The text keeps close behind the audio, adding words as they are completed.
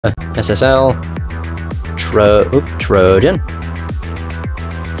SSL Trojan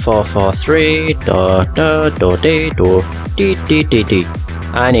 443 .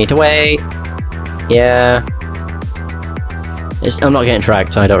 I need to wait. Yeah. I'm not getting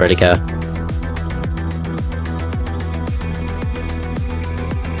tracked, so I don't really care.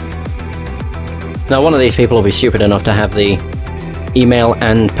 Now, one of these people will be stupid enough to have the email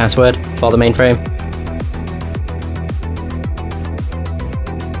and password for the mainframe.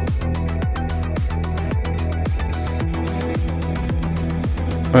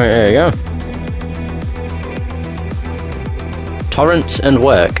 Alright, there you go. Torrents and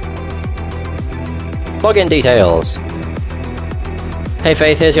work. Login details. Hey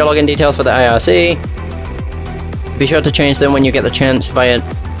Faith, here's your login details for the IRC. Be sure to change them when you get the chance via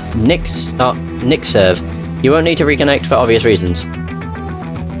UNIX serve. You won't need to reconnect for obvious reasons.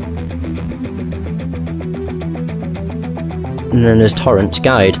 And then there's Torrents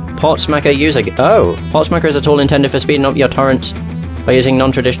Guide. Portsmacker user. Oh! Portsmacker is a tool intended for speeding up your torrents by using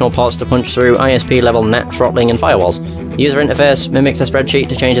non-traditional ports to punch through ISP-level NAT throttling and firewalls. The user interface mimics a spreadsheet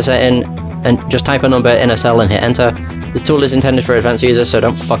to change a setting, and just type a number in a cell and hit enter. This tool is intended for advanced users, so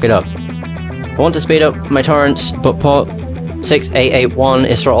don't fuck it up. I want to speed up my torrents, but port 6881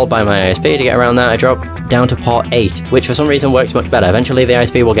 is throttled by my ISP. To get around that, I drop down to port 8, which for some reason works much better. Eventually the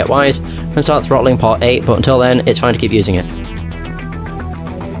ISP will get wise and start throttling port 8, but until then, it's fine to keep using it.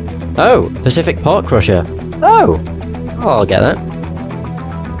 Oh! Pacific Port Crusher. Oh! I'll get that.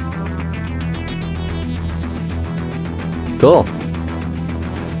 Cool.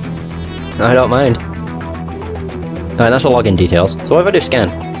 I don't mind. Alright, that's the login details. So what if I do scan?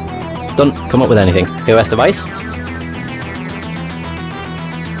 Don't come up with anything. OS device?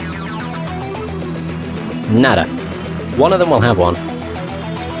 Nada. One of them will have one.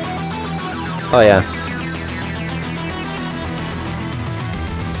 Oh yeah.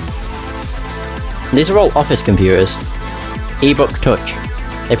 These are all office computers. eBook Touch.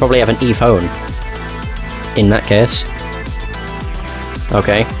 They probably have an ePhone. In that case.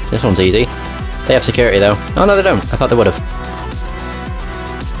 Okay, this one's easy. They have security though. Oh no, they don't. I thought they would have.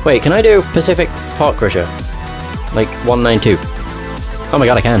 Wait, can I do Pacific Port Crusher? Like 192. Oh my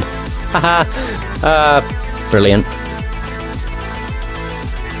god, I can. Haha! Brilliant.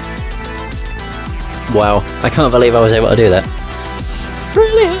 Wow, I can't believe I was able to do that.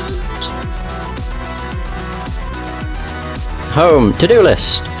 Brilliant! Home, to-do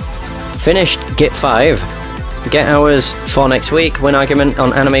list. Finished Git 5. Get hours for next week, win argument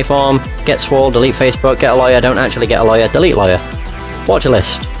on anime form, get swole, delete Facebook, get a lawyer, don't actually get a lawyer, delete lawyer. Watch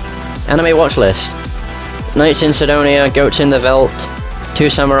list. Anime watch list. Knights in Sidonia, Goats in the Veldt,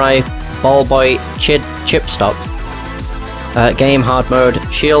 2 Samurai, Ball Boy, Chip Stop. Game hard mode,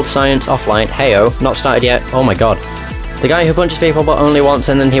 Shield Science offline, heyo, not started yet, oh my god. The guy who punches people but only once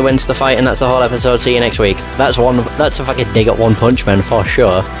and then he wins the fight and that's the whole episode, see you next week. That's a fucking dig at One Punch Man for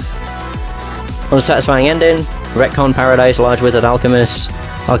sure. Unsatisfying ending, Retcon Paradise, Large Wizard Alchemist,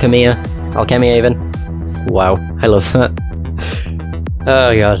 Alchemia even. Wow, I love that.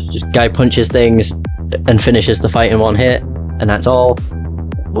 Oh god, just guy punches things and finishes the fight in one hit, and that's all.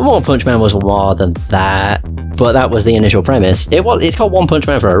 One Punch Man was more than that, but that was the initial premise. It's called One Punch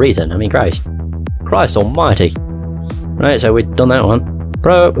Man for a reason, I mean Christ almighty. Right, so we've done that one.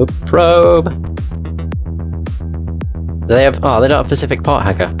 Probe. Do they have, oh, they don't have Pacific Port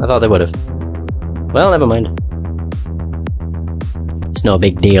Hacker, I thought they would have. Well, never mind. It's no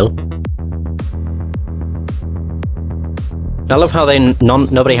big deal. I love how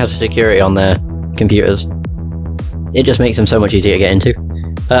nobody has security on their computers. It just makes them so much easier to get into.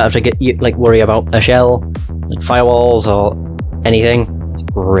 Have to worry about a shell, like firewalls or anything. It's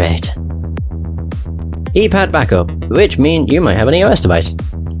great. ePad backup, which means you might have an EOS device.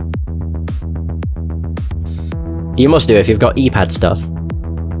 You must do if you've got ePad stuff.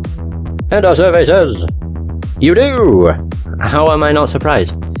 And our survey says, you do! How am I not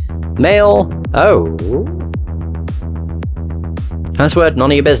surprised? Mail, oh. Password, none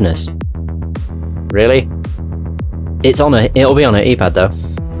of your business. Really? It'll be on an ePad though.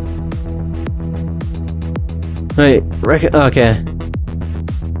 Right, okay.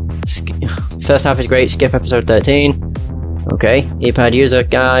 First half is great, skip episode 13. Okay, ePad user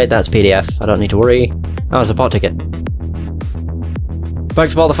guide, that's PDF, I don't need to worry. Oh, it's a pot ticket.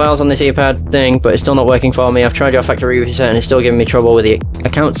 Backed up all the files on this ePad thing, but it's still not working for me. I've tried your factory reset and it's still giving me trouble with the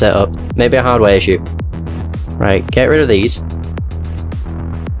account setup. Maybe a hardware issue. Right, get rid of these.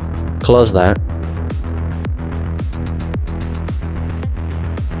 Close that.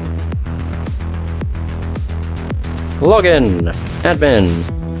 Login! Admin!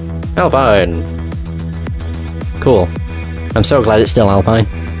 Alpine! Cool. I'm so glad it's still Alpine.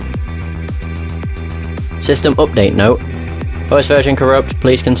 System update note. OS version corrupt,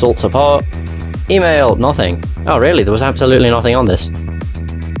 please consult support. Email, nothing. Oh really, there was absolutely nothing on this.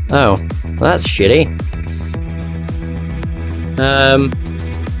 Oh, well, that's shitty.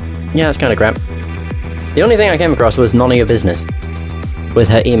 Yeah, that's kind of crap. The only thing I came across was none of your business. With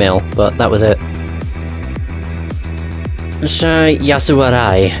her email, but that was it.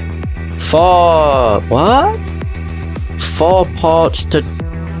 Yasuarai. 4... what? 4 ports to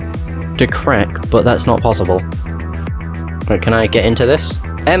crack, but that's not possible. Right, can I get into this?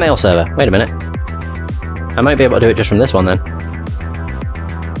 Airmail server. Wait a minute. I might be able to do it just from this one then.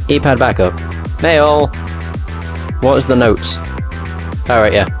 ePad backup. Mail. What is the notes?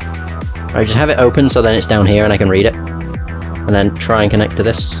 Alright, yeah. I just have it open so then it's down here and I can read it. And then try and connect to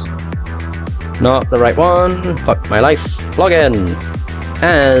this. Not the right one. Fuck my life. Login.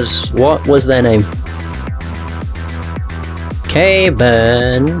 As... what was their name? K.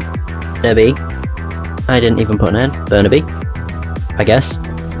 Burnaby. I didn't even put an N. Burnaby. I guess.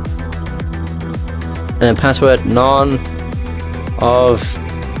 And then password none of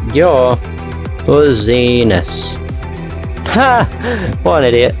your buzziness. Ha! What an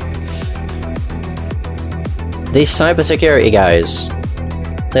idiot. These cybersecurity guys.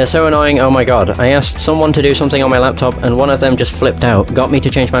 They're so annoying, oh my god. I asked someone to do something on my laptop and one of them just flipped out, got me to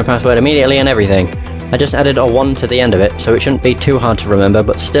change my password immediately and everything. I just added a 1 to the end of it, so it shouldn't be too hard to remember,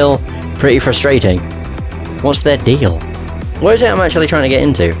 but still pretty frustrating. What's their deal? What is it I'm actually trying to get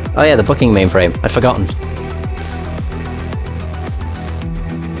into? Oh yeah, the booking mainframe. I'd forgotten.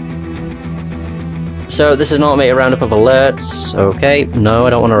 So this is an automated roundup of alerts. Okay, no, I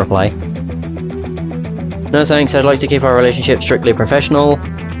don't want to reply. No thanks, I'd like to keep our relationship strictly professional.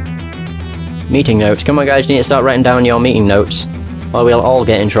 Meeting notes. Come on guys, you need to start writing down your meeting notes. Or we'll all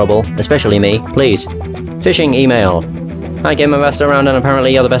get in trouble, especially me. Please. Phishing email. Hi Game Ambassador around and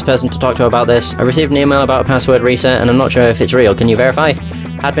apparently you're the best person to talk to about this. I received an email about a password reset and I'm not sure if it's real. Can you verify?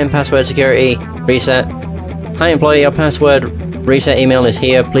 Admin password security reset. Hi employee, your password reset email is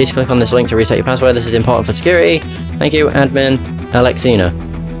here. Please click on this link to reset your password. This is important for security. Thank you, admin Alexina.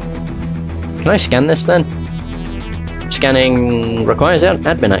 Can I scan this then? Scanning requires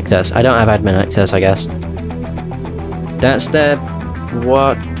admin access. I don't have admin access, I guess. That's the...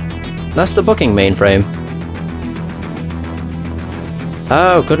 what? That's the booking mainframe.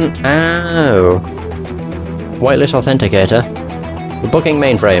 Oh, couldn't... oh. Whitelist authenticator. The booking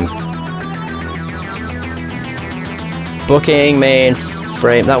mainframe. Booking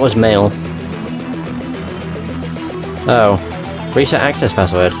mainframe. That was mail. Oh. Reset access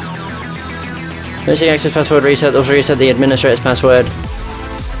password. Let's see, access password reset. Those reset the administrator's password.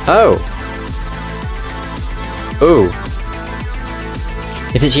 Oh. Ooh.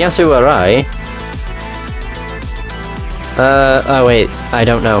 If it's Yasu Arai... oh wait, I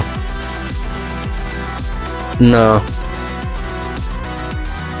don't know. No.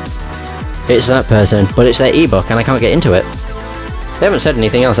 It's that person, but it's their ebook and I can't get into it. They haven't said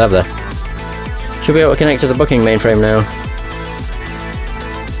anything else, have they? Should be able to connect to the booking mainframe now.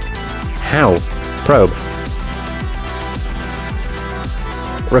 How? Probe.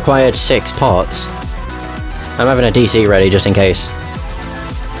 Required 6 ports. I'm having a DC ready just in case.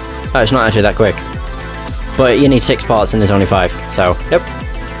 Oh, it's not actually that quick. But you need 6 ports and there's only 5, so, yep.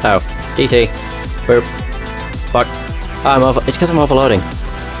 Oh, DC. Boop. Fuck. Oh, it's because I'm overloading.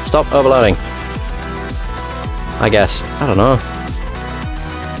 Stop overloading. I guess. I don't know.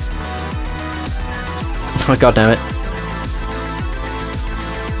 Oh, god damn it.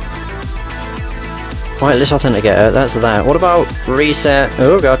 Whitelist authenticator, that's that. What about reset...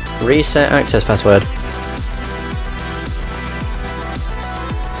 oh god. Reset access password.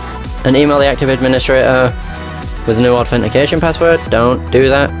 And email the active administrator with a new authentication password. Don't do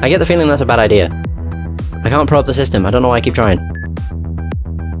that. I get the feeling that's a bad idea. I can't probe the system. I don't know why I keep trying.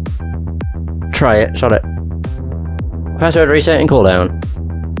 Try it. Shot it. Password reset and cooldown.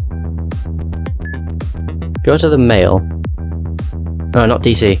 Go to the mail. Oh, not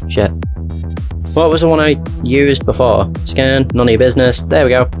DC. Shit. What was the one I used before? Scan, none of your business. There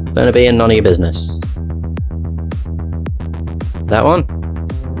we go. Gonna be in none of your business. That one?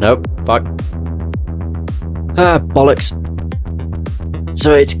 Nope. Fuck. Ah, bollocks.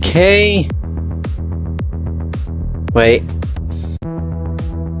 So it's K... wait.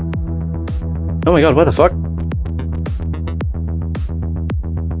 Oh my god, what the fuck?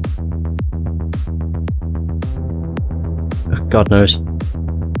 Oh, god knows.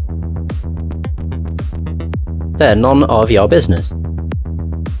 They're none of your business.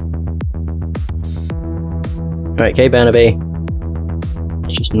 Right, K. Burnaby.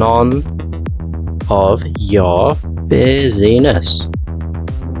 It's just none of your business.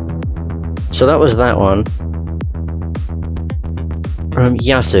 So that was that one.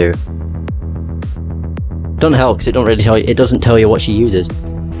 Yasu. Doesn't help because it don't really tell you. It doesn't tell you what she uses.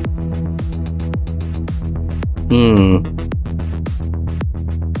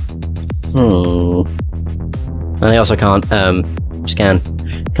 And I also can't scan.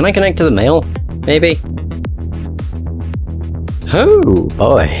 Can I connect to the mail? Maybe. Oh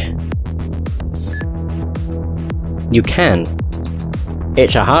boy. You can.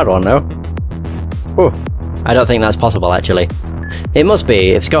 It's a hard one though. Oh, I don't think that's possible actually. It must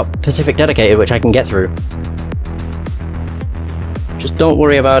be. It's got Pacific Dedicated, which I can get through. Just don't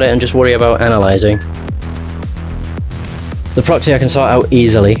worry about it and just worry about analyzing. The proxy I can sort out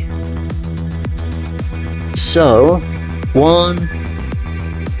easily. So,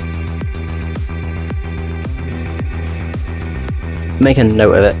 make a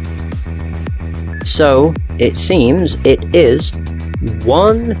note of it. So, it seems it is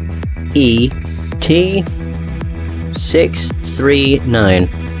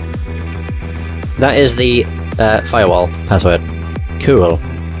 1ET639. That is the firewall password. Cool.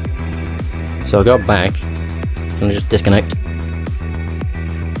 So I'll go back. I'm gonna just disconnect.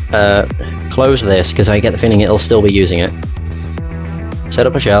 Close this, because I get the feeling it'll still be using it. Set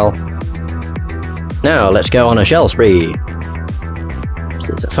up a shell. Now, let's go on a shell spree.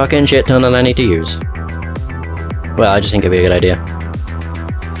 There's a fucking shit ton that I need to use. Well, I just think it'd be a good idea.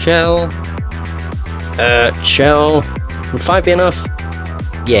 Shell. Shell. Would 5 be enough?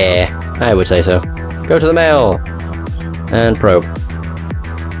 Yeah, I would say so. Go to the mail. And probe.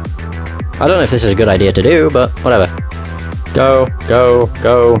 I don't know if this is a good idea to do, but whatever. Go, go,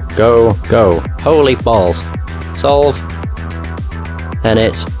 go, go, go. Holy balls. Solve. And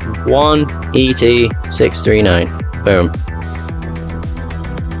it's 1ET639. Boom.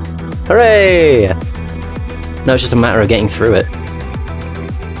 Hooray! Now it's just a matter of getting through it.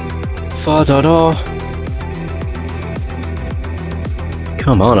 Fa-da-da.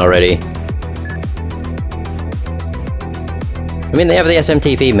 Come on already. I mean, they have the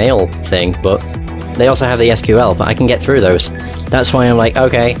SMTP mail thing, but they also have the SQL, but I can get through those. That's why I'm like,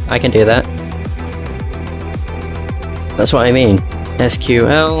 okay, I can do that. That's what I mean.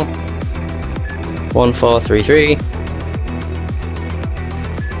 SQL 1433.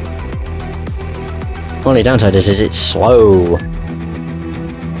 Only downside is it's slow.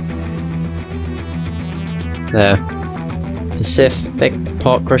 There. Pacific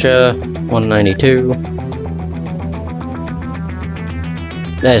Port Crusher 192.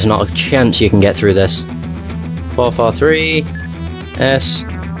 There's not a chance you can get through this. 443 S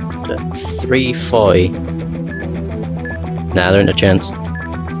 340. Nah, there ain't a chance.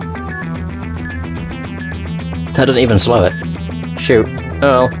 That doesn't even slow it. Shoot. Oh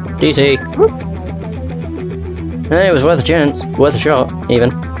well. DT. Hey, it was worth a chance. Worth a shot,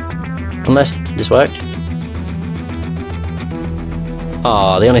 even. Unless this worked.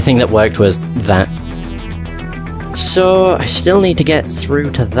 Oh, the only thing that worked was that. So, I still need to get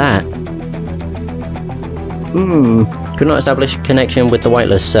through to that. Could not establish connection with the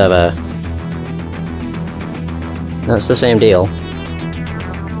whitelist server. That's the same deal.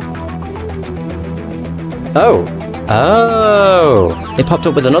 Oh! Oh! It popped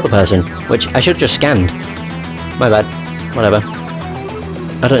up with another person, which I should have just scanned. My bad. Whatever.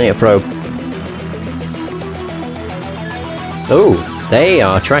 I don't need a probe. Oh! They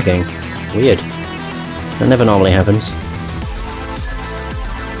are tracking. Weird. That never normally happens.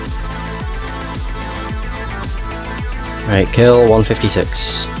 Right, kill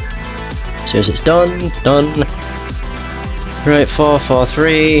 156. As soon as it's done, done. Right,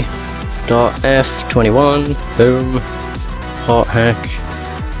 443.f21. Boom. Hot hack.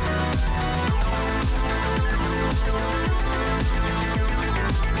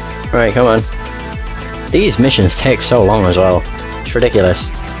 Right, come on. These missions take so long as well. It's ridiculous.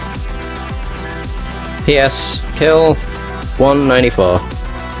 PS, kill 194.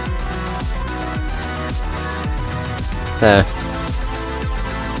 There.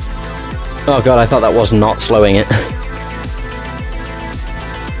 Oh god, I thought that was not slowing it.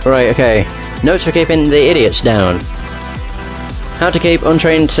 Right, okay. Notes for keeping the idiots down. How to keep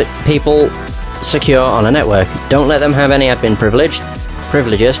untrained people secure on a network. Don't let them have any admin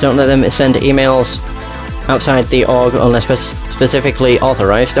privileges. Don't let them send emails outside the org unless specifically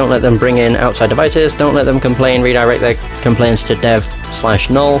authorized. Don't let them bring in outside devices. Don't let them complain. Redirect their complaints to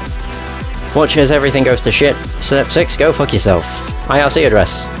dev/null. Watch as everything goes to shit. Step 6, go fuck yourself. IRC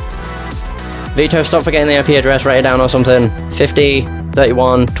address. Vito, stop forgetting the IP address, write it down or something. 50,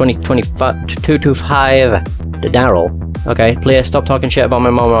 31, 20, 25, 225 to Daryl. Okay, please stop talking shit about my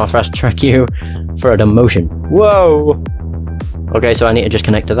mom or I'll fast track you for a demotion. Whoa! Okay, so I need to just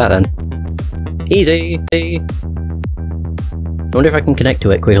connect to that then. Easy! I wonder if I can connect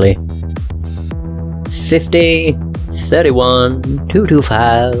to it quickly. 50, 31,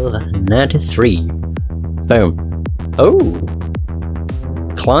 225, 93. Boom. Oh!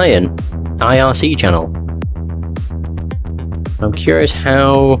 Client. IRC channel. I'm curious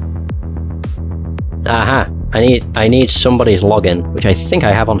how... Aha! I need somebody's login, which I think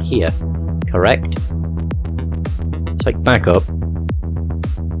I have on here. Correct? It's like backup.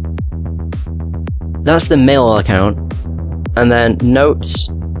 That's the mail account. And then notes...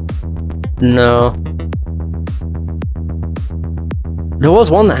 No. There was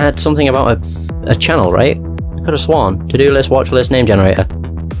one that had something about a channel, right? I could have sworn. To-do list, watch list, name generator.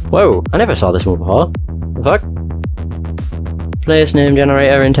 Whoa, I never saw this one before. The fuck? Place, name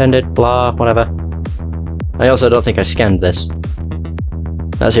generator, intended, blah, whatever. I also don't think I scanned this.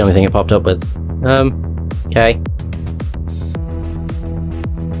 That's the only thing it popped up with. Okay.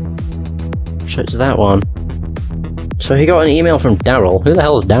 So it's that one. So he got an email from Daryl. Who the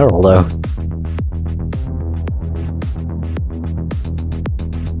hell is Daryl, though?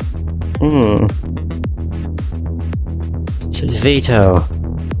 So it's Vito.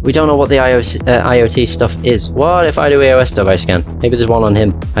 We don't know what the IoT stuff is. What if I do EOS device scan? Maybe there's one on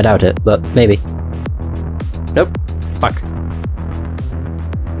him. I doubt it, but maybe. Nope. Fuck.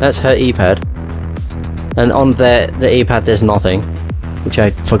 That's her e-pad. And on the e-pad there's nothing. Which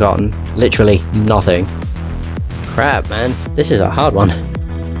I'd forgotten. Literally nothing. Crap, man. This is a hard one.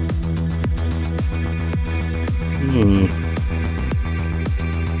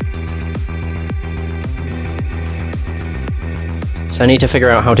 So I need to figure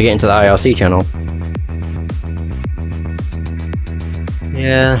out how to get into the IRC channel.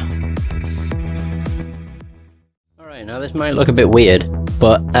 Yeah. Alright, now this might look a bit weird,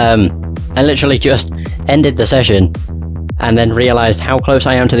 but I literally just ended the session and then realised how close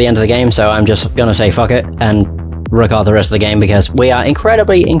I am to the end of the game, so I'm just gonna say fuck it and record the rest of the game because we are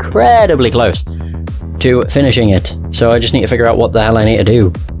incredibly, incredibly close to finishing it. So I just need to figure out what the hell I need to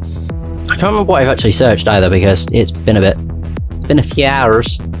do. I can't remember what I've actually searched either because it's been a bit. It's been a few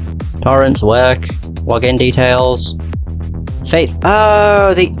hours. Torrents, work, login details. Faith.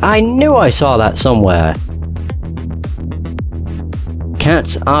 Oh, I knew I saw that somewhere.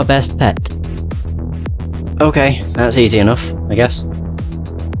 Cats are best pet. Okay, that's easy enough, I guess.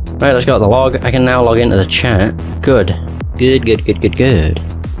 Right, let's go to the log. I can now log into the chat. Good. Good, good, good, good, good.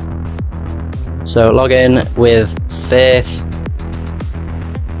 So, log in with Faith.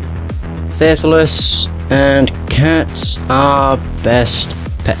 Faithless. And cats are best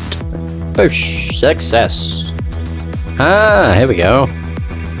pet. Push! Success! Ah, here we go.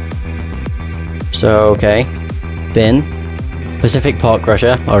 So, okay. Bin. Pacific Pork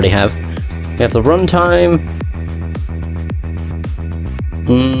Crusher. Already have. We have the runtime.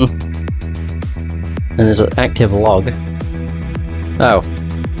 And there's an active log. Oh.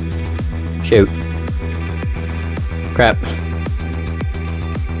 Shoot. Crap.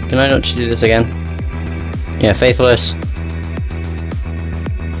 Can I not just do this again? Yeah, Faithless.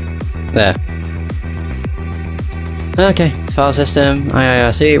 There. Okay, file system,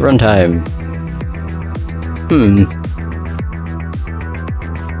 IIRC, runtime.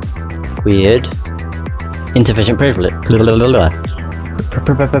 Weird. Insufficient privileges.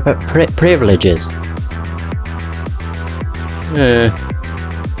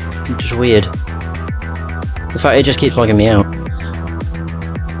 Just weird. The fact it just keeps logging me out.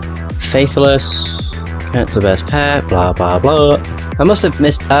 Faithless. Cat's the best pet, blah blah blah. I must have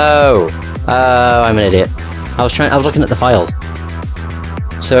missed. Oh, I'm an idiot. I was looking at the files.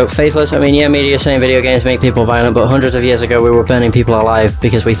 So Faithless. I mean, yeah, media saying video games make people violent, but hundreds of years ago we were burning people alive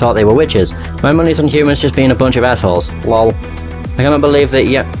because we thought they were witches. My money's on humans just being a bunch of assholes. Lol. I cannot believe that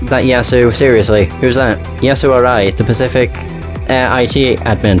that Yasu. Seriously, who's that? Yasu Arai, the Pacific IT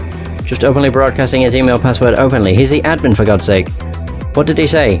admin, just openly broadcasting his email password openly. He's the admin, for God's sake. What did he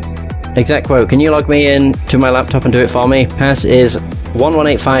say? Exact quote, can you log me in to my laptop and do it for me? Pass is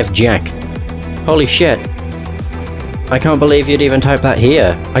 1185 Jack. Holy shit. I can't believe you'd even type that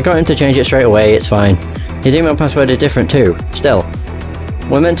here. I got him to change it straight away, it's fine. His email password is different too. Still.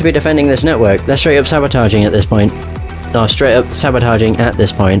 We're meant to be defending this network. They're straight up sabotaging at this point. No, straight up sabotaging at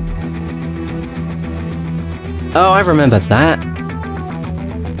this point. Oh, I remember that.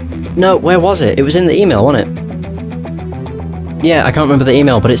 No, where was it? It was in the email, wasn't it? Yeah, I can't remember the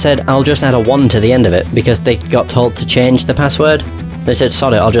email, but it said I'll just add a 1 to the end of it because they got told to change the password. They said,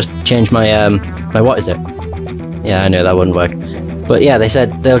 sod it, I'll just change my, my what is it? Yeah, I knew that wouldn't work. But yeah, they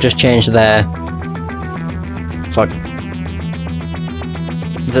said they'll just change their... Fuck.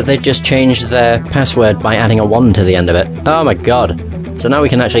 That they just changed their password by adding a 1 to the end of it. Oh my god. So now we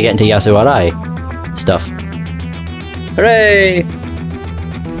can actually get into Yasu Arai. stuff. Hooray!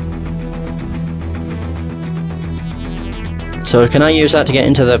 So can I use that to get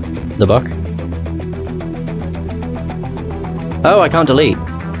into the book? Oh, I can't delete.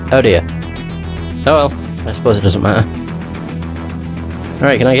 Oh dear. Oh well, I suppose it doesn't matter.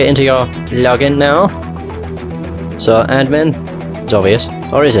 Alright, can I get into your login now? So, admin, it's obvious.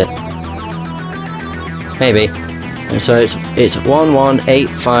 Or is it? Maybe. And so it's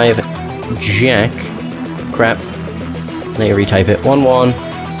 1185 Jack. Crap. I need to retype it.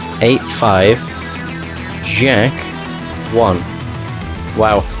 1185 Jack 1.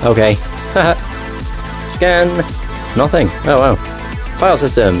 Wow, okay. Haha. Scan. Nothing. Oh wow. File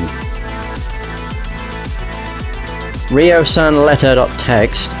system. Ryo-san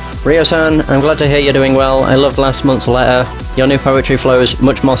letter.text. Ryo-san, I'm glad to hear you're doing well. I loved last month's letter. Your new poetry flows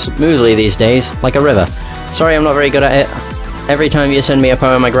much more smoothly these days, like a river. Sorry I'm not very good at it. Every time you send me a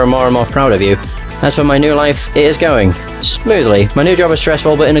poem I grow more and more proud of you. As for my new life, it is going smoothly. My new job is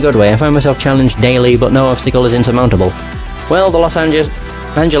stressful, but in a good way. I find myself challenged daily, but no obstacle is insurmountable. Well, the Los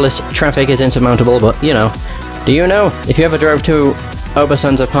Angeles traffic is insurmountable, but you know. Do you know? If you ever drove to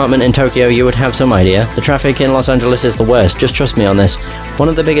Oba-san's apartment in Tokyo, you would have some idea. The traffic in Los Angeles is the worst, just trust me on this. One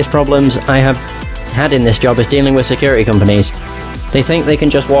of the biggest problems I have had in this job is dealing with security companies. They think they can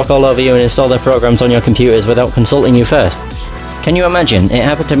just walk all over you and install their programs on your computers without consulting you first. Can you imagine? It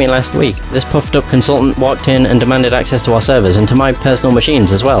happened to me last week. This puffed up consultant walked in and demanded access to our servers and to my personal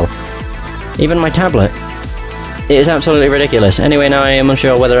machines as well. Even my tablet. It is absolutely ridiculous. Anyway, now I am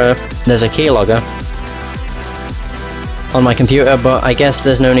unsure whether there's a keylogger on my computer, but I guess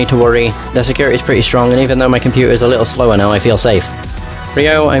there's no need to worry. Their security is pretty strong, and even though my computer is a little slower now, I feel safe.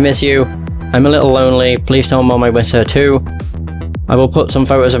 Ryo, I miss you. I'm a little lonely. Please tell Mom I miss her too. I will put some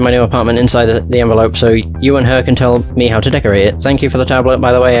photos of my new apartment inside the envelope so you and her can tell me how to decorate it. Thank you for the tablet,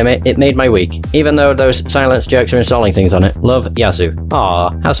 by the way, it made my week. Even though those silence jerks are installing things on it. Love, Yasu.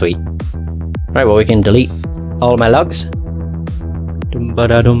 Aw, how sweet. Right, well we can delete all my logs.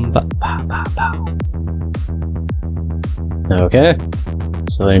 Okay,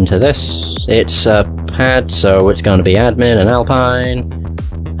 so into this, it's a pad, so it's going to be admin and alpine,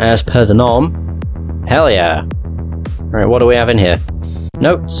 as per the norm. Hell yeah! Right, what do we have in here?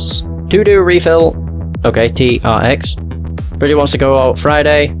 Notes, to-do refill, okay, TRX. Bridget wants to go out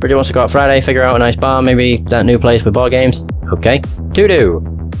Friday, figure out a nice bar, maybe that new place with board games. Okay, to-do.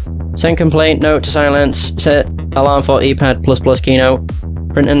 Send complaint, note to silence, set alarm for ePad++ keynote,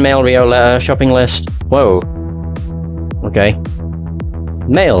 print and mail Ryo letter, shopping list, whoa. Okay.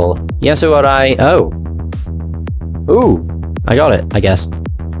 Mail. Yasu Arai. Oh. Ooh. I got it, I guess.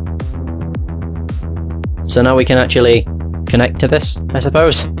 So now we can actually connect to this, I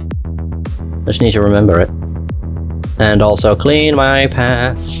suppose. I just need to remember it. And also clean my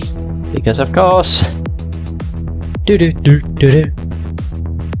path. Because of course.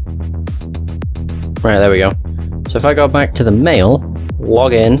 Right, there we go. So if I go back to the mail,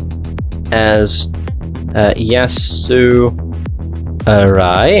 log in as Yasu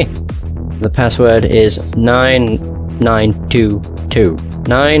Arai. The password is 9922.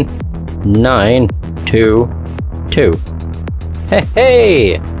 9922. Hey,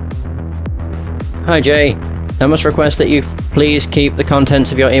 hey! Hi Jay. I must request that you please keep the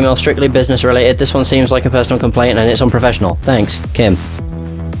contents of your email strictly business related. This one seems like a personal complaint and it's unprofessional. Thanks, Kim.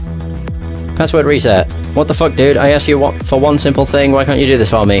 Password reset. What the fuck, dude? I asked you for one simple thing. Why can't you do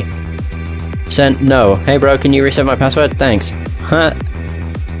this for me? Sent no. Hey bro, can you reset my password? Thanks. Huh.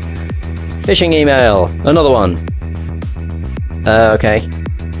 Phishing email. Another one. Okay.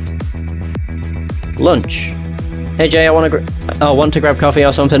 Lunch. Hey Jay, I want to grab coffee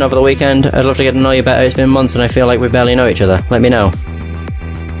or something over the weekend. I'd love to get to know you better. It's been months and I feel like we barely know each other. Let me know.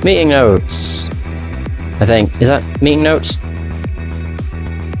 Meeting notes. I think. Is that meeting notes?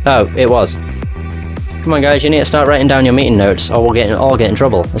 Oh, it was. Come on guys, you need to start writing down your meeting notes or we'll all get in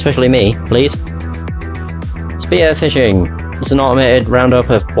trouble. Especially me, please. Spear phishing. It's an automated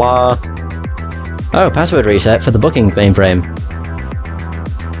roundup of blah. Oh, password reset for the booking mainframe.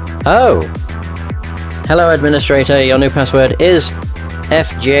 Oh! Hello administrator, your new password is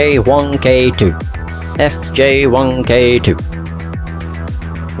FJ1K2. FJ1K2.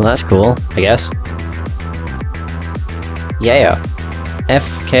 Well that's cool, I guess. Yeah.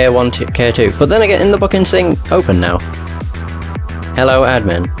 FK1K2. But then again, the bookings thing open now. Hello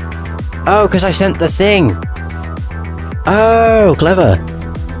admin. Oh, because I sent the thing! Oh, clever.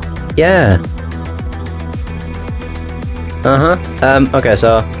 Yeah. Okay,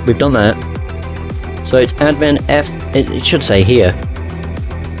 so we've done that. So it's admin F, it should say here.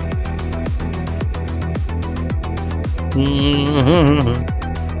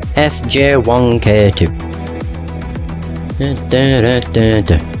 FJ1K2.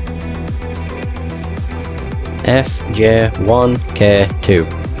 FJ1K2.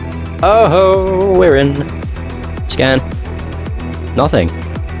 Oh, we're in. Scan. Nothing.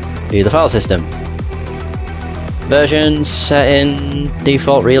 View the file system. Version set in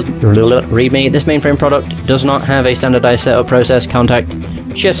default readme. This mainframe product does not have a standardized setup process. Contact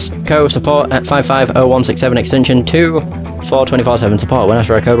Cisco support at 550167 extension 2 for 24/7 support. When asked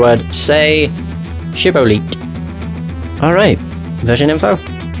for a code word, say Shibboleth. Alright. Version info.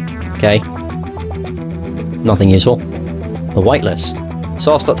 Okay. Nothing useful. The whitelist.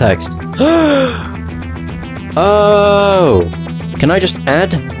 Source.txt. Oh! Can I just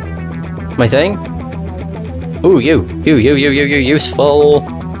add my thing? Ooh, you useful.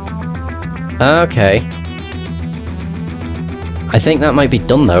 Okay. I think that might be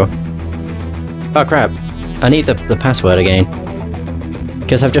done though. Oh crap! I need the password again.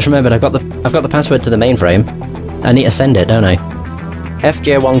 Because I've just remembered I've got the password to the mainframe. I need to send it, don't I?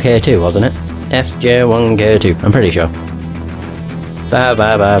 FJ1K2, wasn't it? FJ1K2. I'm pretty sure. Ba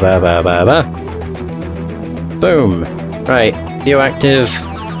ba ba ba ba ba ba. Boom. Right. View active.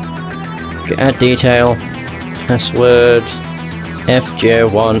 Add detail. Password.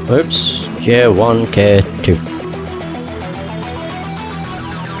 FJ1. Oops. J1K2.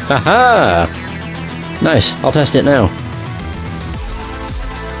 Haha! Nice. I'll test it now.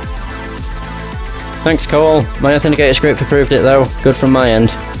 Thanks, Cole. My authenticator script approved it though. Good from my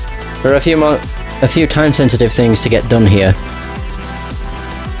end. There are a few time-sensitive things to get done here.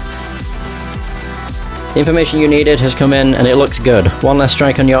 The information you needed has come in and it looks good. One last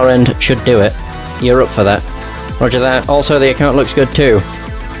strike on your end should do it. You're up for that. Roger that. Also, the account looks good too.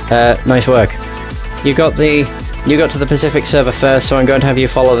 Nice work. You got to the Pacific server first, so I'm going to have you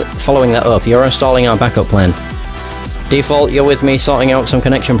following that up. You're installing our backup plan. Default, you're with me sorting out some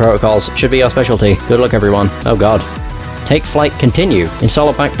connection protocols. Should be your specialty. Good luck, everyone. Oh god. Take flight, continue. Install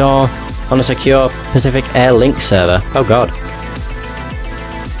a backdoor on a secure Pacific Air Link server. Oh god.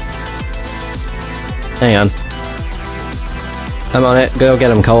 Hang on. I'm on it. Go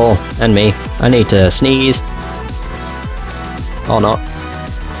get him, Cole. And me. I need to sneeze. Or not.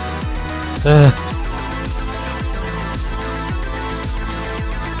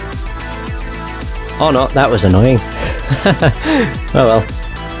 Or not. That was annoying. Oh well.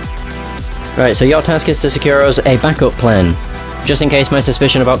 Right, so your task is to secure us a backup plan. Just in case my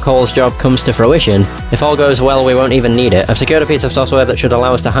suspicion about Cole's job comes to fruition, if all goes well we won't even need it. I've secured a piece of software that should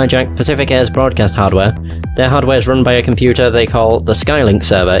allow us to hijack Pacific Air's broadcast hardware. Their hardware is run by a computer they call the Skylink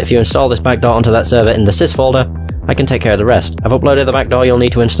server. If you install this backdoor onto that server in the sys folder, I can take care of the rest. I've uploaded the backdoor you'll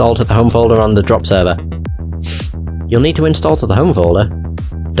need to install to the home folder on the drop server. You'll need to install to the home folder?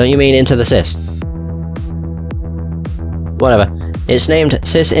 Don't you mean into the sys? Whatever. It's named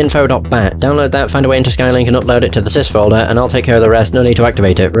sysinfo.bat. Download that, find a way into Skylink and upload it to the sys folder, and I'll take care of the rest. No need to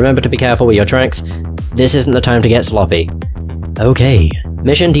activate it. Remember to be careful with your tracks. This isn't the time to get sloppy. Okay.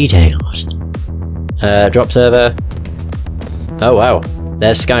 Mission details. Drop server. Oh wow.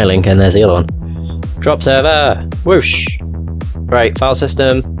 There's Skylink and there's the other one. Drop server! Whoosh! Right, file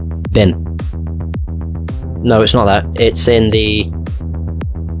system. Bin. No, it's not that. It's in the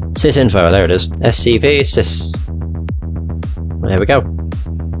sysinfo. There it is. SCP sys. There we go.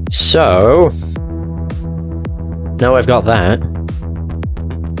 So now I've got that.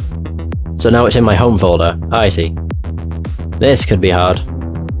 So now it's in my home folder. I see. This could be hard.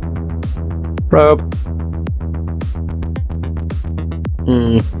 Probe.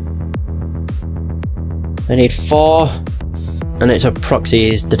 I need 4, and it's a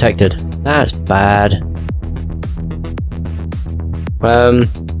proxy is detected. That's bad. Right,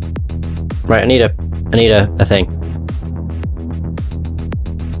 I need a thing.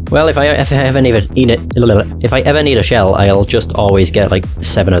 Well, if I ever need a shell, I'll just always get like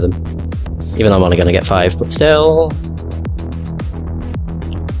 7 of them. Even though I'm only gonna get 5, but still.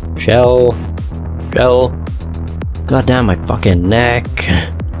 Shell. God damn my fucking neck.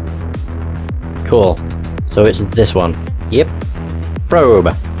 Cool. So it's this one. Yep.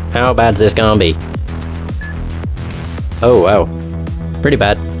 Probe. How bad's this gonna be? Oh wow. Pretty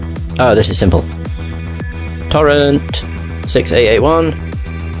bad. Oh, this is simple. Torrent 6881.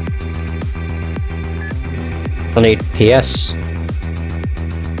 I need PS.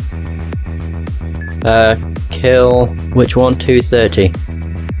 Kill. Which one? 230.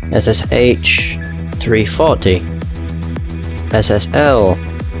 SSH 340. SSL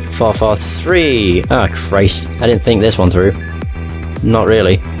 443. Ah, Christ. I didn't think this one through. Not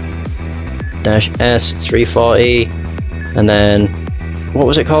really. Dash S 340. And then, what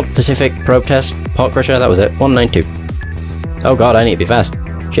was it called? Pacific Probe Test? Port Crusher? That was it. 192. Oh god, I need to be fast.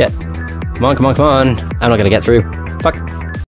 Shit. Come on, come on, come on. I'm not gonna get through. Fuck.